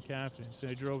gave me some confidence.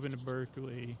 And I drove into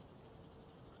Berkeley,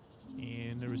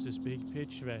 and there was this big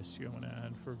pitch fest going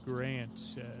on for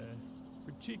grants,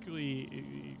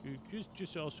 particularly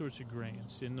just all sorts of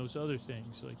grants and those other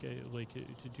things, like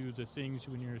to do the things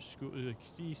when you're a school, like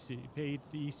paid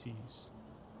theses,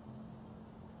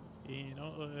 and I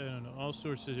don't know, all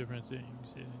sorts of different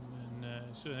things.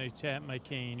 So I tapped my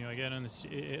cane. I got on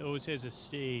it always has a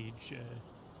stage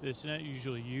that's not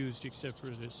usually used except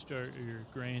for the start of your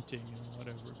granting and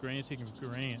whatever, granting of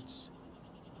grants.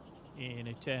 And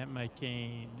I tapped my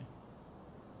cane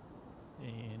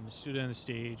and stood on the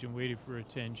stage and waited for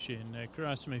attention. I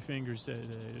crossed my fingers that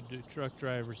the truck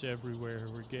drivers everywhere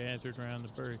were gathered around the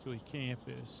Berkeley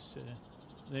campus.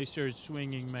 They started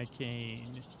swinging my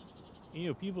cane.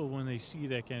 People, when they see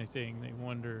that kind of thing, they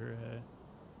wonder,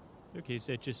 okay, is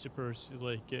that just a person,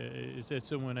 is that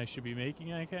someone I should be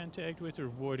making eye contact with or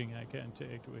avoiding eye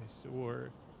contact with?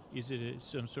 Or is it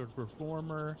some sort of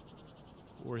performer?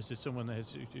 Or is it someone that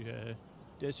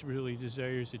desperately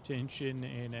desires attention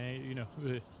and,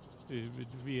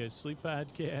 via sleep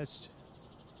podcast?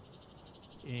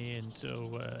 And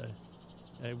so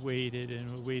I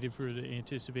waited for the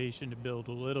anticipation to build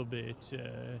a little bit.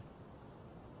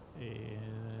 And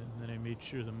then I made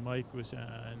sure the mic was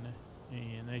on.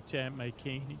 And I tapped my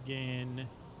cane again,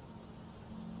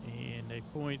 and I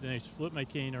flipped my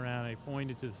cane around, I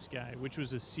pointed to the sky, which was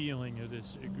the ceiling of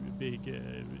this big,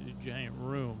 giant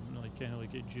room, kind of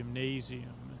like a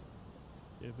gymnasium,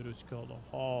 but it was called a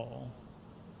hall.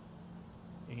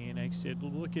 And I said,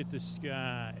 look at the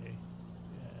sky,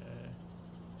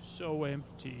 so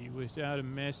empty, without a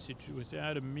message,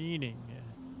 without a meaning,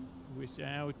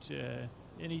 without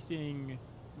anything.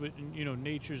 With,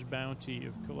 nature's bounty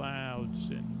of clouds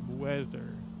and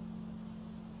weather.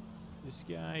 The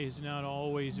sky has not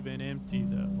always been empty,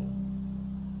 though.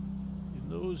 And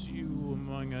those of you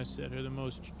among us that are the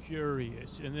most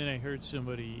curious, and then I heard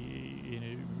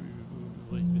somebody,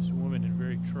 like this woman in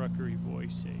very truckery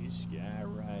voice say,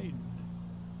 "Skywriting."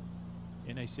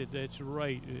 And I said, "That's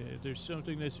right. There's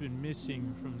something that's been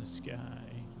missing from the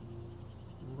sky.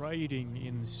 Writing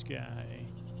in the sky."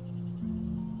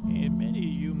 And many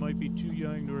of you might be too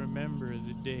young to remember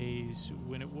the days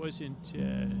when it wasn't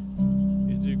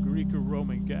the Greek or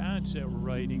Roman gods that were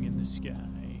writing in the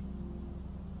sky.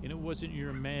 And it wasn't your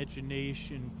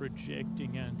imagination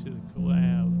projecting onto the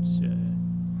clouds,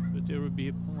 but there would be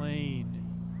a plane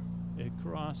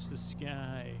across the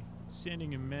sky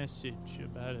sending a message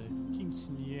about a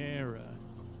quinceañera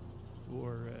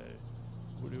or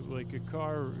like a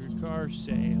car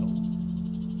sale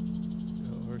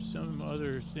or some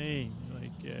other thing,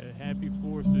 like Happy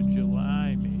 4th of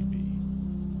July maybe.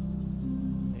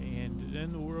 And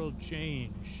then the world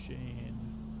changed and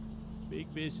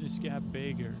big business got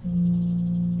bigger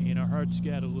and our hearts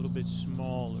got a little bit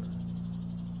smaller.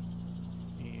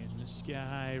 The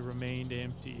sky remained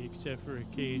empty except for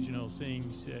occasional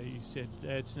things you said,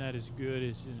 "That's not as good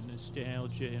as the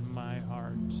nostalgia in my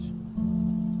heart."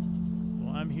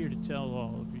 Well, I'm here to tell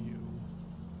all of you,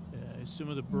 some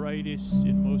of the brightest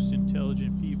and most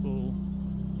intelligent people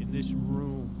in this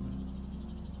room,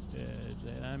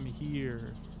 that I'm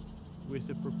here with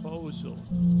a proposal,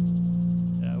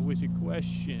 with a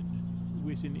question,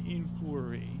 with an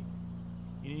inquiry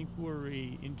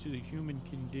into the human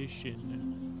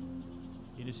condition,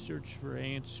 in a search for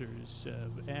answers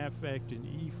of affect and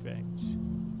effect,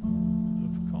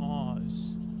 of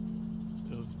cause,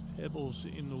 of pebbles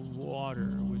in the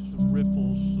water with the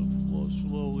ripples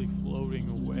slowly floating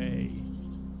away.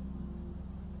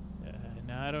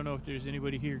 Now, I don't know if there's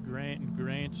anybody here granting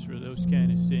grants for those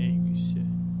kind of things,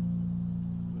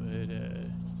 but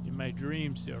in my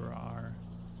dreams there are.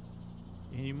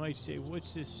 And you might say,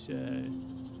 "What's this?"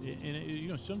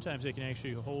 And sometimes I can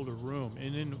actually hold a room.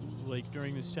 And then, like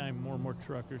during this time, more and more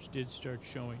truckers did start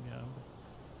showing up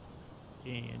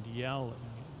and yelling,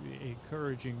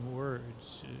 encouraging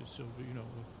words. So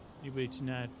anybody that's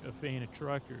not a fan of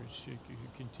truckers, you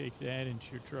can take that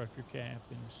into your trucker cap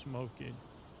and smoke it.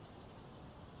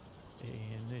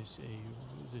 And they say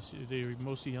they were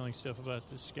mostly yelling stuff about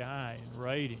the sky and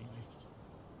writing.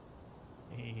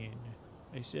 And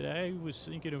I said, I was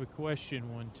thinking of a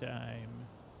question one time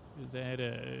that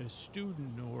a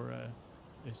student or a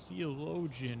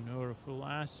theologian or a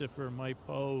philosopher might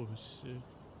pose,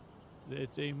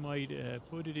 that they might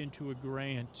put it into a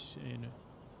grant and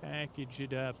package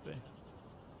it up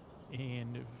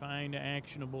and find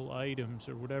actionable items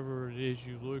or whatever it is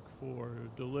you look for,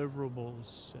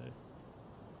 deliverables,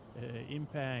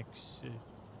 impacts,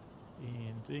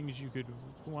 and things you could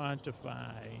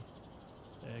quantify.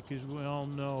 Because we all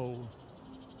know,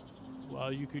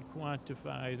 while you could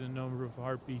quantify the number of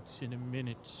heartbeats in a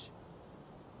minute,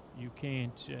 you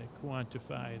can't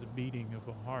quantify the beating of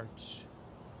a heart.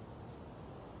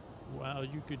 While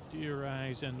you could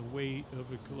theorize on the weight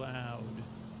of a cloud,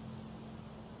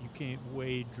 you can't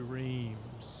weigh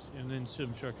dreams. And then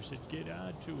some trucker said, "Get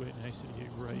on to it." And I said,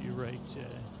 "Yeah, you're right.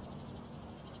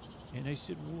 And I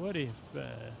said, what if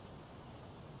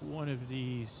one of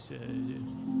these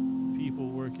people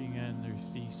working on their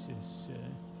thesis,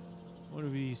 one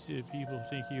of these people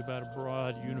thinking about a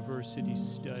broad university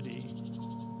study,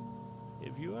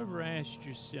 have you ever asked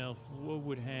yourself what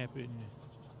would happen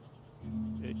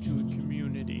to a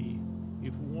community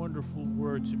if wonderful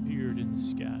words appeared in the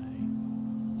sky?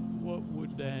 What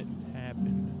would that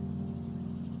happen?"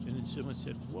 And then someone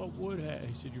said, "What would happen?"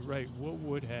 I said, "You're right, what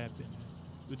would happen?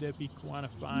 Would that be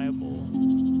quantifiable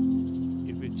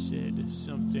if it said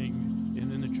something?" And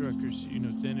then the truckers,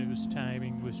 then it was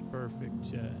timing was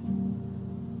perfect.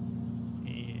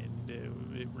 And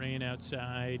it ran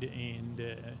outside, and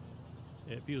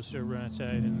people started running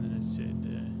outside, and then it said,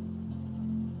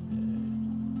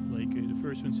 the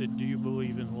first one said, "Do you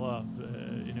believe in love?"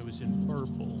 And it was in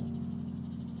purple.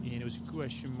 And it was a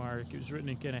question mark. It was written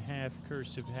in kind of half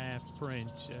cursive, half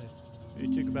print.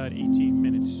 It took about 18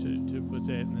 minutes to put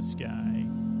that in the sky.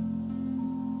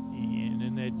 And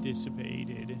then that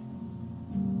dissipated.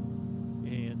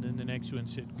 And then the next one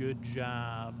said, "Good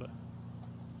job."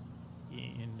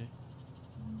 And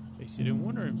I said, "I'm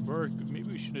wondering, Berkeley, maybe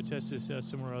we should have tested this out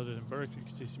somewhere other than Berkeley,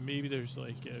 because maybe there's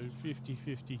like a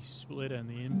 50-50 split on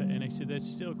the impact." And I said, "That's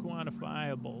still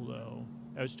quantifiable, though."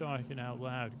 I was talking out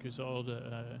loud because all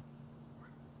the...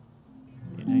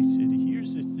 And I said,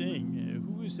 "Here's the thing.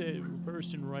 Who is that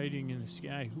person writing in the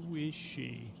sky? Who is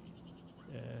she?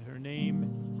 Her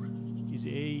name is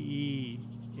A.E.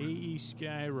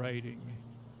 Skywriting.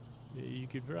 You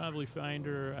could probably find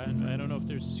her on, I don't know if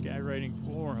there's a skywriting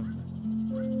forum."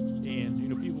 And,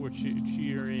 people were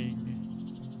cheering.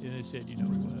 And I said,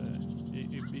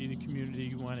 be the community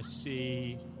you want to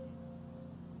see.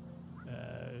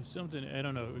 Something, I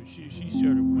don't know, she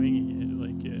started winging it,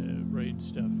 like writing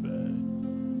stuff,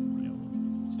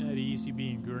 it's not easy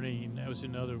being green. That was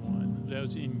another one. That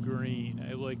was in green.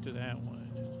 I liked that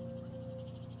one.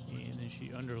 And then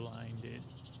she underlined it.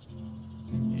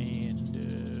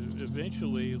 And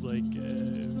eventually, like,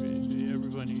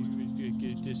 everybody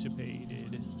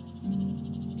dissipated.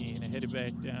 And I headed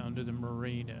back down to the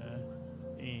marina.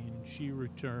 And she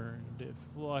returned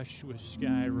flush with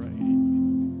skywriting.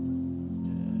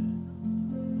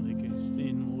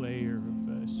 Layer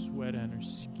of sweat on her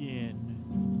skin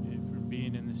from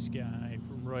being in the sky,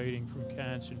 from writing, from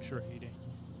concentrating.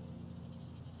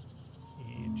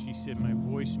 And she said my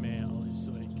voicemail is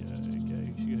like,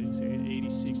 she had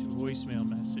 86 voicemail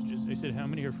messages. I said, how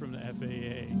many are from the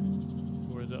FAA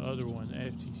or the other one, the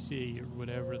FTC or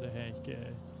whatever the heck?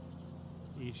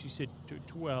 She said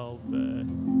 12.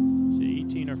 So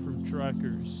 18 are from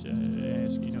truckers,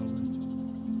 asking,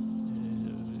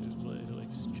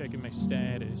 checking my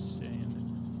status,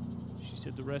 and she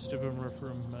said the rest of them are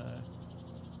from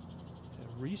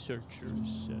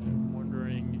researchers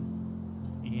wondering,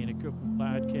 and a couple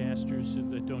podcasters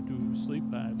that don't do sleep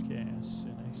podcasts.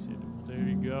 And I said, well, there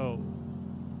you go.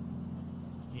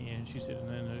 And she said, and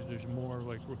then there's more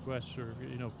like requests for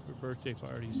for birthday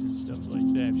parties and stuff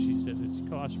like that. She said it's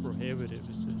cost prohibitive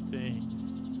is the thing.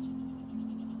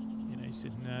 And I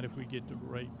said, not if we get the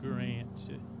right grant.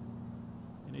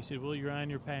 And they said, well, you're on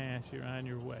your path, you're on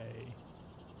your way.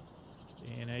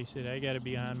 And I said, I got to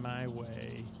be on my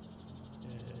way.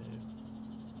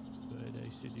 But I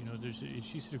said,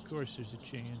 she said, of course there's a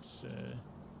chance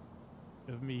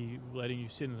of me letting you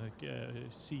sit in the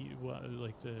seat,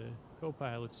 like the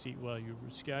co-pilot seat while you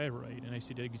skywrite. And I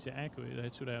said, exactly,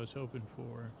 that's what I was hoping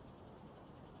for.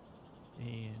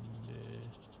 And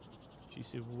she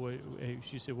said,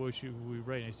 what should we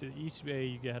write? And I said, East Bay,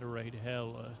 you got to write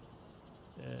hella.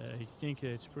 I think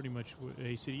that's pretty much what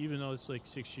I said, even though it's like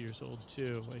 6 years old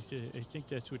too. I think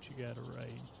that's what you got to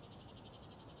write.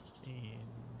 And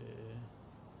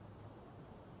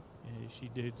she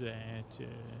did that.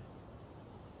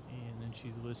 And then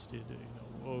she listed,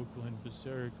 Oakland,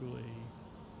 Berkeley,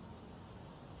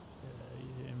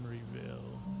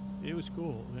 Emeryville. It was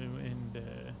cool. And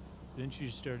then she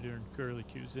just started doing curly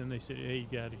cues. Then they said, hey, you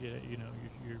got to get,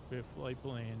 your flight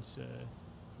plan's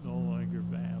no longer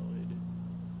valid.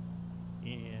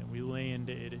 And we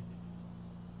landed,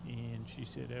 and she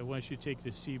said, I want you to take the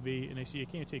CB. And I said, you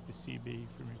can't take the CB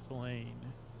from your plane.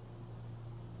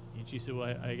 And she said,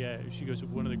 well, she goes,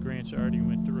 one of the grants already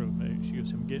went through. She goes,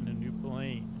 I'm getting a new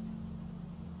plane.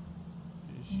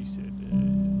 She said,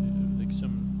 like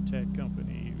some tech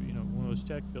company, one of those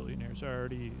tech billionaires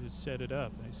already set it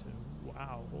up. And I said,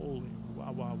 wow, holy,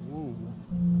 wow, woo.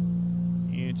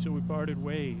 And so we parted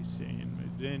ways.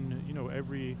 And then,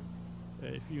 every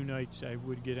a few nights I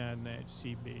would get on that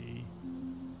CB,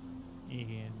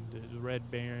 and the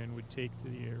Red Baron would take to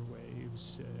the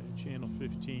airwaves, Channel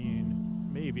 15,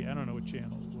 maybe, I don't know what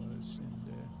channel it was, and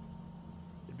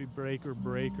it'd be breaker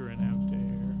and out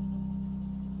there,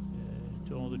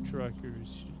 to all the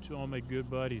truckers, to all my good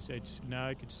buddies. Now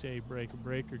I could say breaker,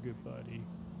 good buddy.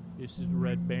 This is the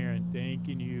Red Baron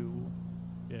thanking you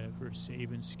for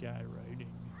saving skywriting.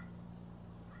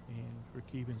 And for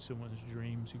keeping someone's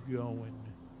dreams going.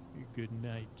 Good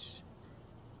night.